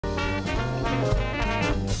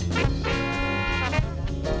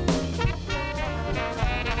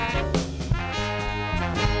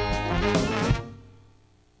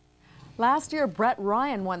Last year, Brett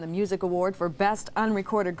Ryan won the Music Award for Best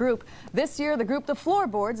Unrecorded Group. This year, the group The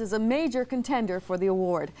Floorboards is a major contender for the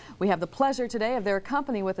award. We have the pleasure today of their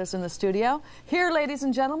company with us in the studio. Here, ladies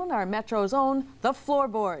and gentlemen, are Metro's own The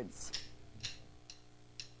Floorboards.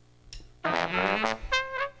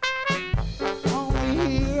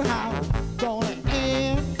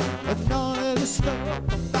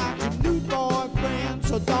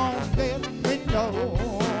 So don't let me know,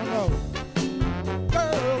 no.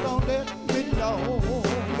 Girl, don't let me know,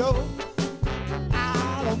 no.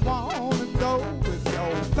 I don't wanna know if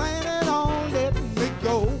you're planning on letting me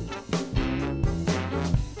go.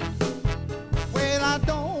 Well, I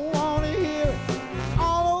don't wanna hear it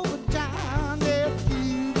all over town that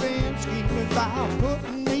you've been scheming about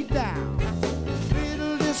putting me down.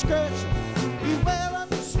 Little discretion, you well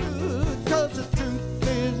understood, 'cause the truth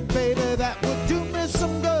is, baby, that would do me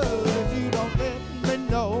some good if you don't let me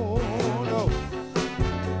know, no.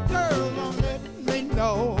 Girl, don't let me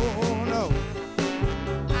know, no.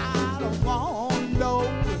 I don't want to know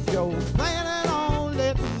if you're planning on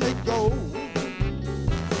letting me go.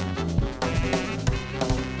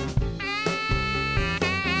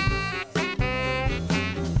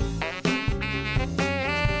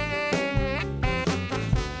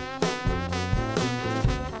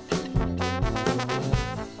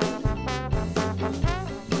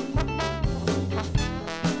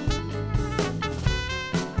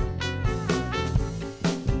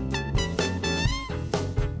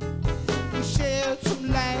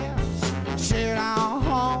 Shared our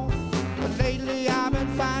home, but lately I've been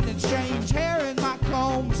finding strange hair in my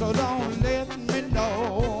comb. So don't let me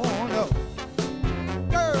know, no.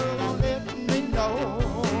 Girl, don't let me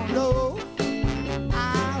know, no.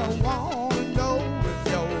 I don't want to know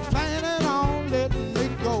if you're planning on letting me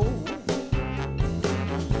go.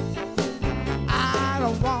 I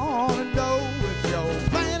don't want to know if you're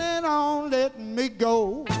planning on letting me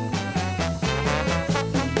go.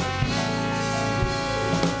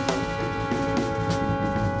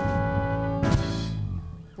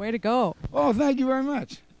 Way to go. Oh, thank you very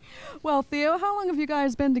much. Well, Theo, how long have you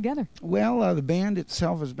guys been together? Well, the band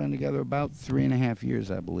itself has been together about 3.5 years,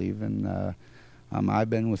 I believe, and I've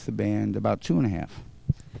been with the band about 2.5.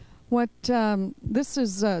 What, this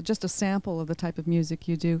is just a sample of the type of music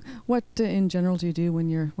you do. What in general do you do when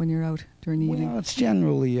you're out during the evening? Well, it's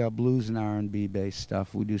generally blues and R&B based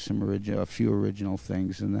stuff. We do a few original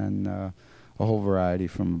things, and then a whole variety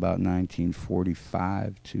from about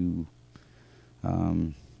 1945 to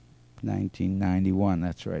 1991.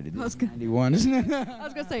 That's right. It is 91, isn't it? I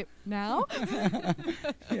was going to say, now?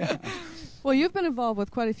 Yeah. Well, you've been involved with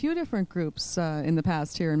quite a few different groups in the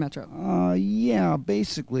past here in Metro. Yeah,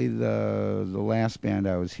 basically the last band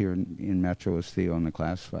I was here in Metro was Theo and the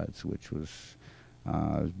Classifieds, which was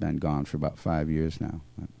has been gone for about 5 years now.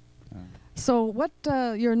 So what,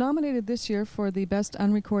 you're nominated this year for the Best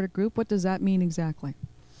Unrecorded Group. What does that mean exactly?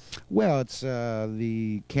 Well, it's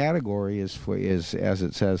the category is as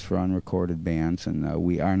it says for unrecorded bands, and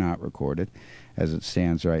we are not recorded as it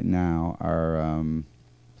stands right now.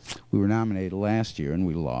 We were nominated last year and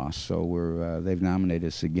we lost, so they've nominated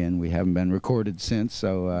us again. We haven't been recorded since,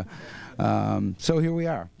 so so here we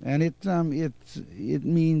are, and it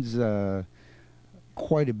means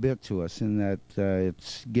quite a bit to us in that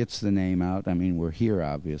it gets the name out. I mean, we're here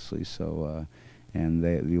obviously, so and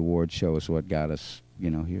the award show is what got us,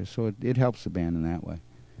 here. So it helps the band in that way.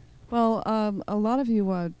 Well, a lot of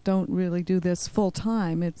you don't really do this full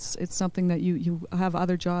time. It's something that you have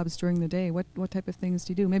other jobs during the day. What type of things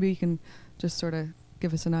do you do? Maybe you can just sort of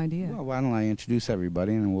give us an idea. Well, why don't I introduce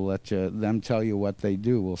everybody and we'll let them tell you what they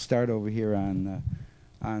do. We'll start over here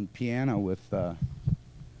on piano with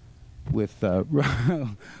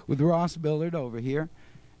Ross Billard over here.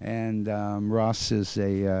 And Ross is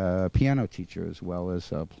a piano teacher as well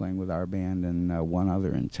as playing with our band and one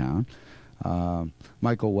other in town.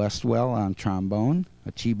 Michael Westwell on trombone,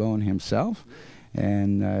 a T-bone himself,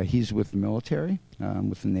 and he's with the military,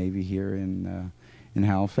 with the Navy here in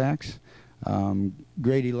Halifax.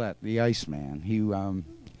 Grady Lett, the Iceman,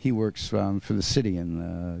 he works for the city in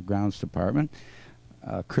the grounds department.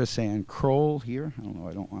 Chris Ann Kroll here,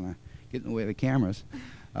 I don't want to get in the way of the cameras.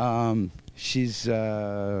 She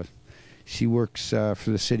works for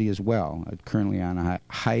the city as well, currently on a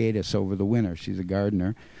hiatus over the winter. She's a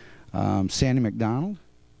gardener. Sandy McDonald,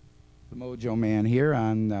 the Mojo Man here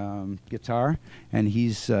on guitar, and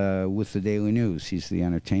he's with the Daily News. He's the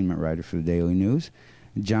entertainment writer for the Daily News.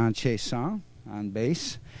 John Chesson on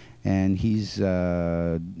bass, and he's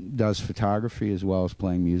does photography as well as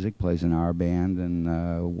playing music, plays in our band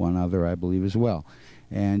and one other, I believe, as well.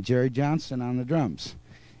 And Jerry Johnston on the drums.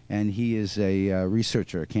 And he is a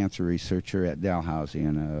researcher, a cancer researcher at Dalhousie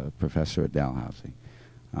and a professor at Dalhousie.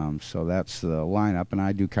 So that's the lineup, and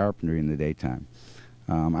I do carpentry in the daytime.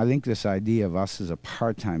 I think this idea of us as a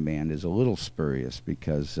part-time band is a little spurious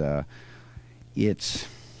because it's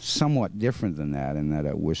somewhat different than that in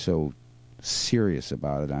that we're so serious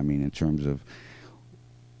about it. I mean, in terms of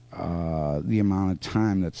the amount of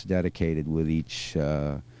time that's dedicated with each,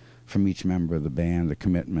 from each member of the band, the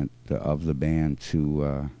commitment of the band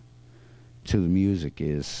to the music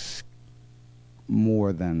is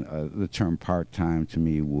more than the term part-time to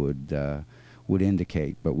me would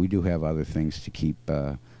indicate. But we do have other things to keep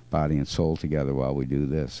body and soul together while we do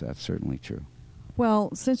this. That's certainly true. Well,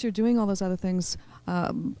 since you're doing all those other things,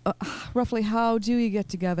 roughly how do you get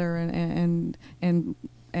together and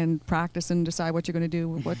practice and decide what you're going to do?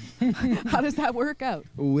 What, how does that work out?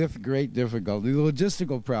 With great difficulty. The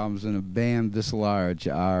logistical problems in a band this large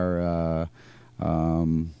are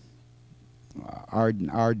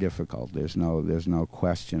difficult. There's no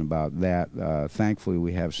question about that. Thankfully,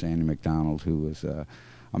 we have Sandy McDonald, who is a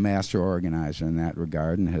master organizer in that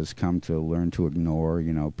regard, and has come to learn to ignore,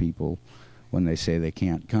 people when they say they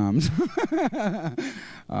can't come.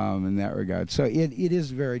 In that regard. So it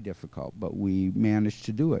is very difficult, but we managed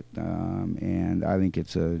to do it, and I think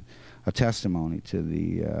it's a testimony to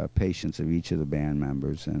the patience of each of the band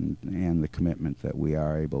members and the commitment that we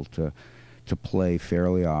are able to play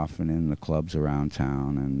fairly often in the clubs around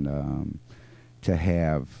town, and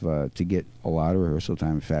to get a lot of rehearsal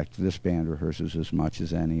time. In fact, this band rehearses as much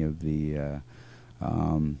as any of the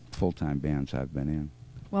full-time bands I've been in.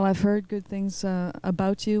 Well, I've heard good things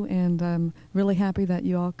about you, and I'm really happy that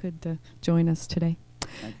you all could join us today.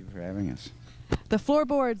 Thank you for having us. The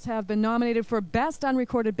Floorboards have been nominated for Best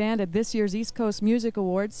Unrecorded Band at this year's East Coast Music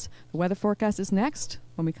Awards. The weather forecast is next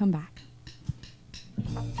when we come back.